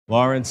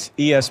Lawrence,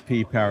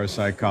 ESP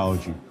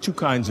parapsychology, two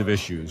kinds of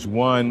issues.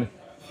 One,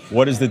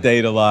 what is the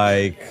data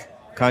like?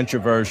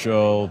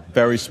 Controversial,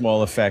 very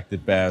small effect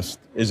at best.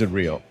 Is it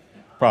real?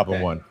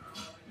 Problem one.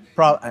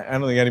 I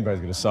don't think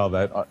anybody's going to solve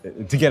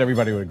that to get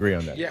everybody to agree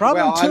on that. Yeah,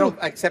 problem well, two. I don't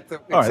accept All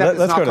right, it's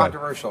let's not go to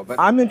controversial. But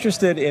I'm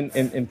interested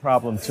in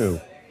problem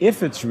two.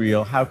 If it's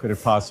real, how could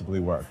it possibly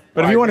work?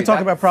 But Well, if you I want to agree talk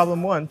that- about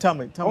problem one, tell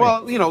me.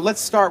 Well,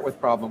 let's start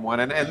with problem one,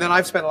 and then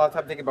I've spent a lot of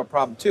time thinking about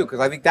problem two, because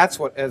I think that's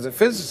what, as a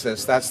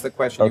physicist, that's the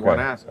question you want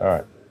to ask. All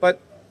right.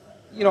 But,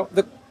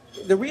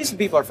 the reason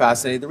people are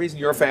fascinated, the reason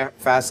you're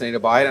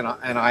fascinated by it,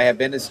 and I have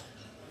been, is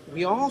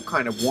we all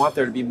kind of want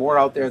there to be more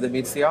out there than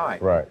meets the eye.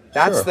 Right.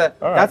 That's Sure.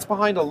 All right. that's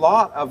behind a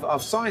lot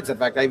of science. In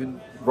fact, I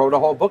even wrote a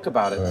whole book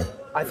about it. Right.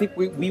 I think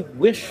we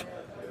wish,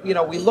 we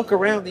look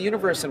around the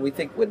universe and we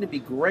think, wouldn't it be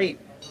great?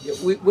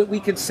 We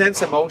can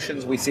sense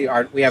emotions. We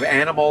have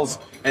animals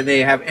and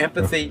they have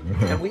empathy,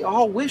 and we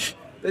all wish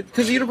that,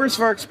 because the universe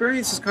of our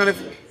experience is kind of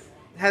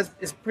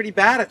is pretty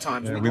bad at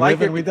times. Yeah, We'd we like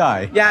live and we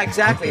die. Yeah,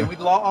 exactly. And we'd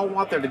all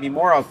want there to be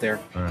more out there.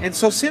 Right. And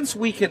so since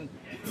we can,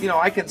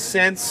 I can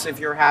sense if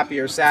you're happy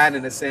or sad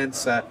in a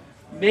sense.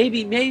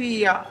 Maybe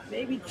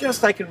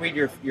just I can read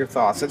your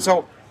thoughts. And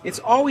so it's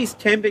always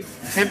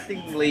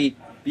temptingly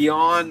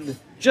beyond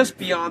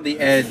the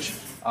edge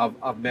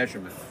of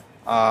measurement.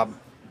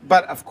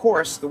 But of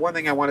course, the one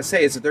thing I want to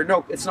say is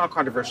that it's not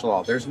controversial at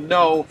all. There's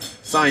no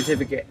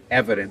scientific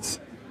evidence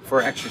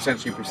for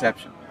extrasensory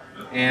perception.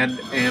 And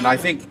I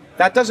think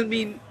that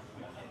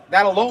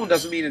alone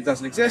doesn't mean it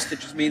doesn't exist. It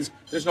just means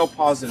there's no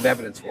positive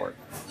evidence for it.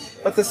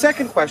 But the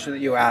second question that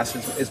you asked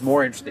is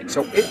more interesting.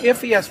 So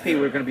if ESP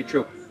were going to be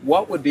true,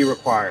 what would be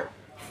required?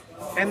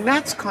 And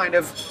that's kind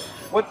of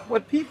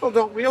what people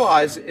don't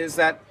realize is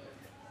that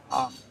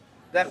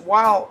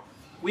while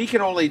we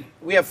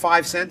have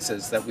five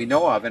senses that we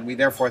know of, and we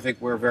therefore think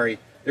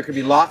there could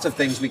be lots of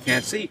things we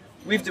can't see.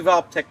 We've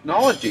developed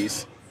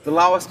technologies that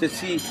allow us to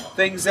see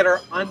things that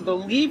are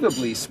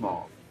unbelievably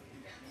small.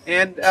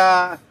 And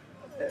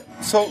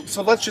so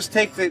let's just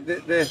take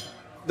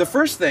the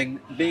first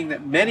thing being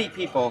that many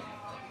people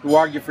who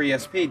argue for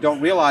ESP don't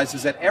realize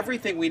is that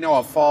everything we know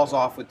of falls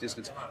off with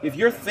distance. If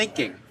you're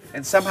thinking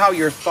and somehow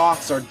your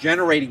thoughts are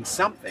generating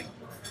something,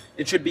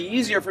 it should be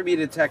easier for me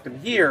to detect them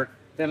here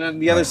than on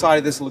the other side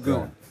of this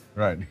lagoon.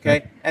 Right.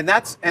 Okay. And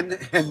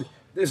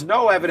there's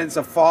no evidence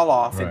of fall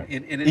off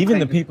in even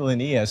the people in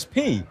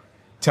ESP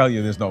tell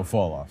you there's no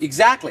fall off.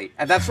 Exactly,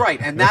 and that's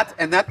right, and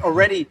that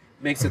already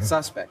makes it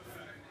suspect.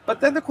 But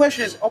then the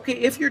question is, okay,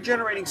 if you're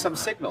generating some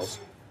signals,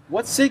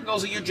 what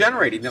signals are you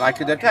generating that I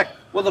could detect?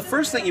 Well, the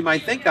first thing you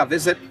might think of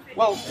is that,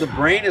 the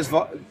brain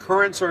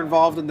currents are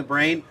involved in the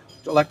brain,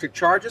 electric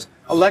charges,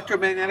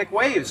 electromagnetic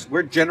waves.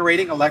 We're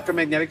generating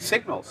electromagnetic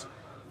signals.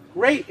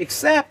 Great,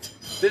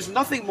 except there's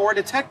nothing more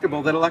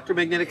detectable than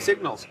electromagnetic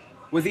signals.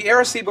 With the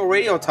Arecibo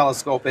radio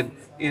telescope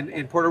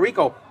in Puerto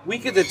Rico, we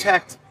could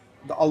detect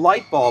a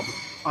light bulb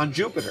on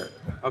Jupiter.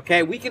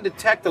 Okay, we can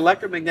detect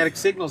electromagnetic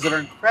signals that are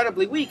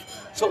incredibly weak.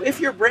 So if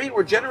your brain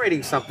were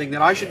generating something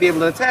that I should be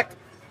able to detect,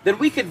 then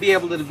we could be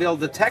able to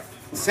detect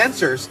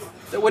sensors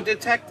that would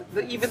detect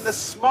even the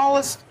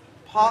smallest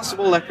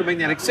possible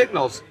electromagnetic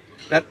signals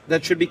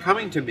that should be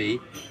coming to me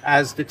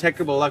as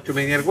detectable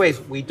electromagnetic waves.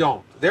 We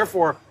don't.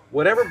 Therefore,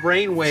 whatever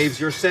brain waves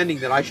you're sending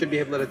that I should be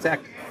able to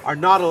detect are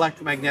not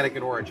electromagnetic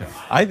in origin.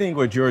 I think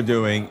what you're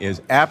doing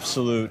is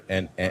absolute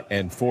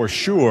and for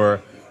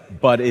sure,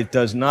 but it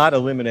does not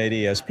eliminate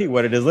ESP.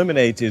 What it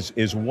eliminates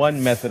is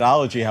one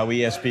methodology how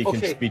ESP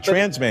can be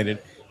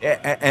transmitted,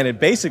 and it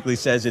basically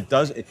says it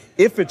does.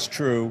 If it's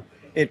true,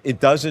 it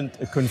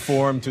doesn't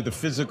conform to the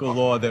physical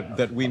law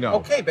that we know.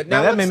 Okay, but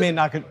now that may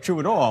not be true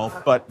at all,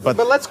 but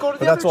let's go to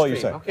the that's other all you're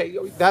saying. Okay,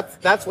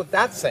 that's what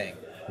that's saying.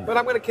 But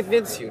I'm going to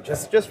convince you.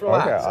 Just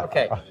relax.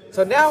 Okay.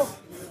 So now,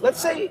 let's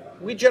say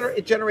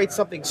it generates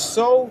something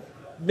so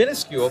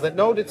minuscule that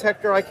no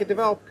detector I could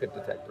develop could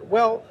detect it.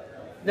 Well,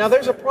 now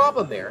there's a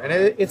problem there, and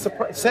it's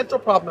a central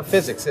problem of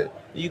physics.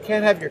 You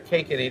can't have your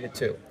cake and eat it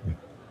too.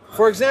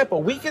 For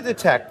example, we can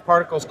detect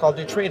particles called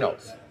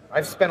neutrinos.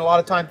 I've spent a lot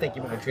of time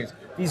thinking about neutrinos.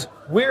 These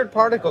weird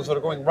particles that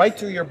are going right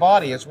through your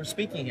body as we're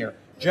speaking here,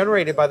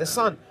 generated by the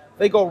sun.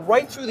 They go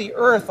right through the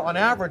Earth on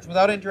average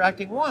without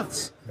interacting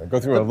once.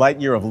 Go through a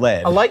light year of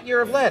lead. A light year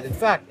of lead, in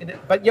fact.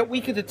 But yet we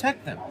can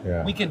detect them.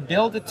 Yeah. We can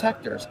build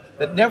detectors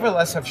that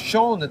nevertheless have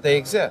shown that they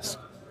exist.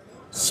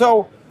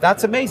 So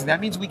that's amazing. That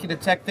means we can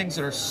detect things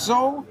that are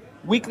so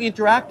weakly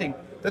interacting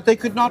that they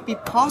could not be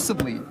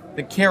possibly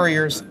the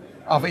carriers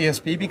of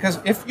ESP, because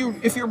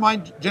if your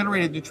mind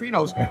generated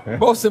neutrinos,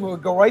 most of them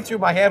would go right through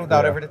my head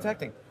without ever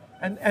detecting.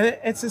 And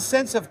it's a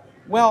sense of,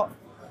 well,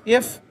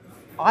 if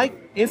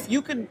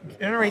you can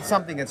generate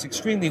something that's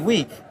extremely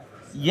weak,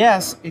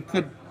 yes, it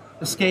could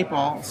escape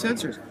all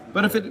sensors.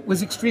 But if it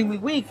was extremely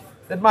weak,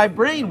 then my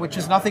brain, which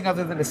is nothing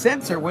other than a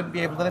sensor, wouldn't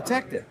be able to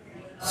detect it.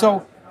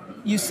 So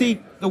you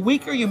see, the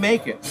weaker you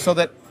make it so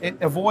that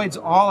it avoids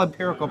all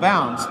empirical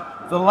bounds,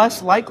 the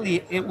less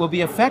likely it will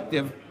be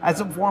effective as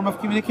a form of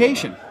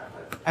communication.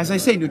 As I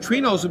say,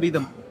 neutrinos would be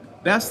the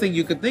best thing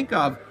you could think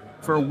of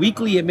for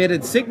weakly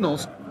emitted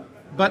signals,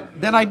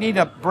 but then I need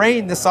a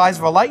brain the size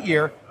of a light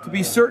year to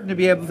be certain to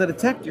be able to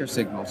detect your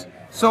signals.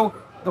 So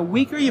the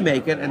weaker you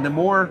make it and the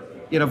more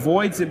it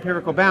avoids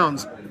empirical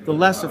bounds, the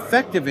less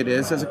effective it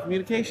is as a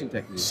communication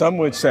technique. Some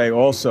would say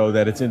also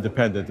that it's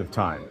independent of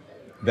time,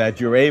 that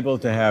you're able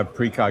to have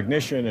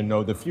precognition and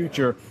know the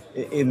future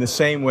in the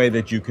same way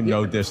that you can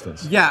know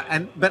distance.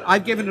 Yeah, but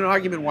I've given an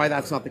argument why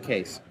that's not the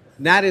case.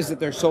 And that is that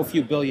there's so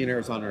few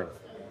billionaires on Earth,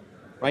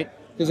 right?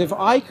 Because if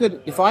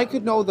I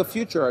could know the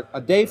future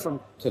a day from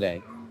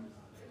today,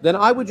 then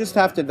I would just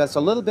have to invest a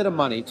little bit of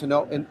money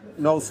to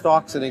know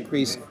stocks that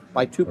increase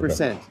by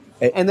 2%.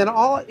 Okay. And then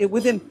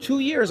within 2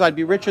 years, I'd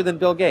be richer than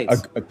Bill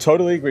Gates. I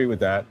totally agree with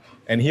that.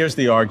 And here's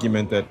the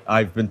argument that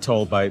I've been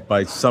told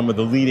by some of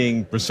the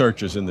leading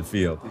researchers in the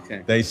field.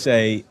 Okay. They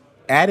say,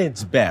 at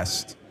its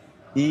best,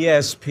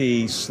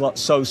 ESP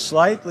so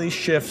slightly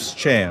shifts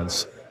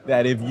chance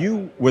that if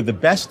you were the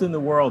best in the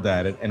world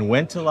at it and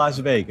went to Las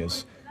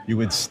Vegas, you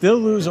would still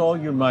lose all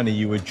your money,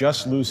 you would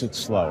just lose it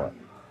slower.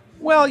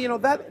 Well,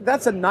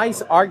 that's a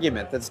nice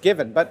argument that's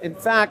given, but in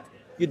fact,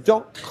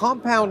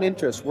 compound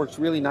interest works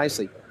really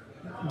nicely.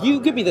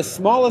 You give me the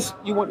smallest,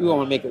 you want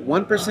to make it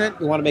 1%,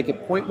 you want to make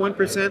it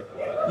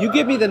 0.1%, you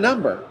give me the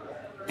number,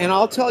 and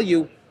I'll tell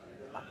you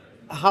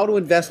how to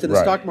invest in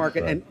the stock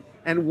market,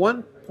 and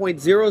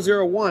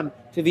 1.001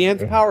 to the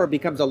nth power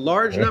becomes a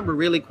large number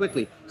really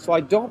quickly. So I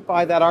don't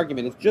buy that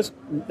argument. It's just,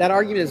 that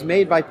argument is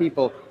made by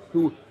people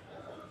who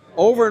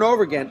over and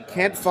over again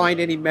can't find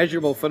any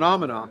measurable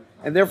phenomena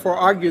and therefore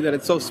argue that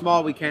it's so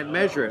small we can't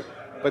measure it.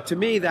 But to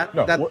me,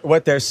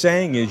 what they're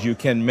saying is you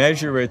can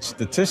measure it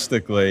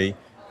statistically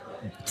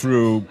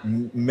through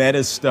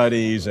meta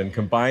studies and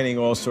combining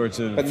all sorts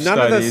of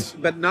studies.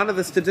 But none of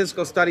the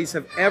statistical studies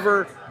have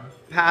ever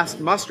passed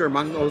muster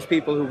among those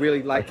people who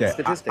really like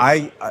statistics.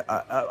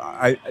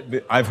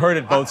 I've heard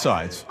it both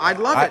sides. I'd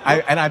love it.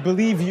 And I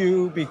believe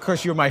you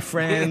because you're my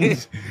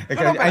friend,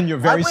 and you're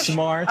very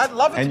smart,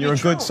 and you're a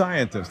good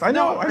scientist. I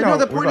know.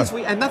 The point is,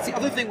 and that's the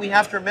other thing we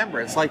have to remember.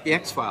 It's like the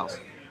X-Files.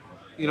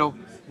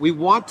 We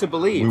want to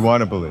believe. We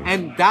want to believe.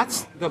 And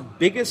that's the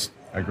biggest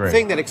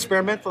thing that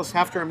experimentalists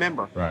have to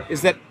remember,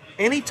 is that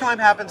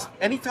anytime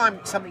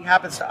something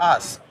happens to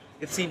us,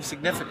 it seems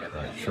significant.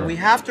 Sure. We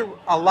have to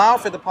allow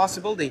for the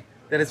possibility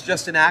that it's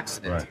just an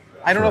accident.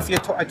 I don't know if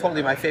I told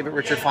you my favorite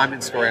Richard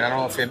Feynman story, and I don't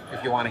know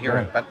if you want to hear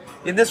it, but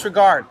in this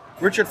regard,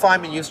 Richard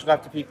Feynman used to go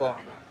up to people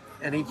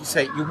and he'd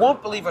say, "You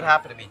won't believe what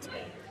happened to me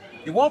today.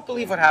 You won't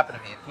believe what happened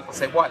to me." And people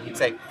say, "What?" He'd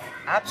say,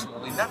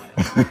 "Absolutely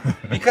nothing."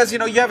 Because, you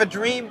have a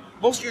dream,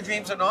 most of your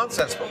dreams are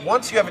nonsense, but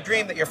once you have a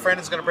dream that your friend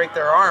is going to break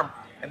their arm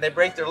and they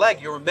break their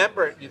leg, you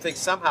remember it, you think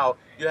somehow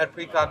you had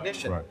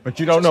precognition. Right. But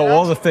you don't know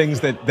all the things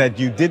that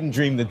you didn't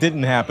dream that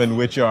didn't happen,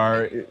 which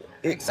are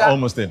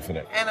almost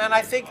infinite. And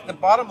I think the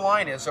bottom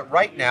line is that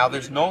right now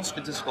there's no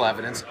statistical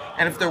evidence,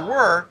 and if there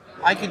were,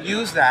 I could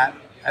use that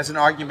as an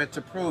argument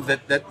to prove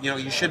that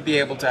you should be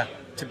able to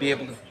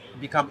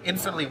become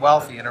infinitely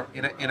wealthy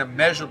in a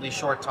measurably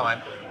short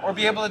time, or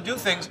be able to do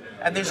things,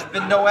 and there's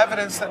been no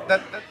evidence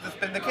that's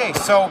been the case.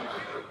 So,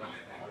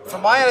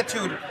 from my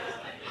attitude,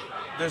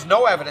 there's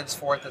no evidence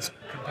for it that's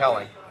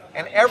compelling.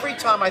 And every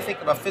time I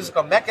think of a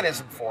physical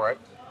mechanism for it,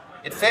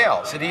 it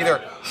fails. It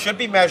either should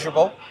be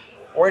measurable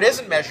or it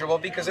isn't measurable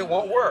because it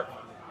won't work.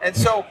 And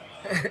so,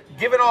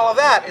 given all of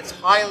that, it's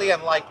highly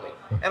unlikely.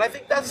 And I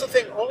think that's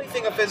the only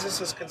thing a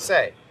physicist can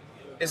say,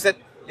 is that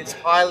it's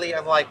highly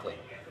unlikely.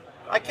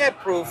 I can't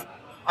prove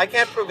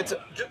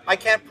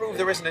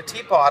there isn't a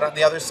teapot on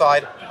the other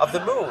side of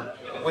the moon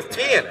with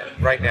tea in it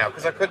right now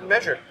because I couldn't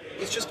measure it.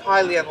 It's just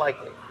highly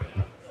unlikely.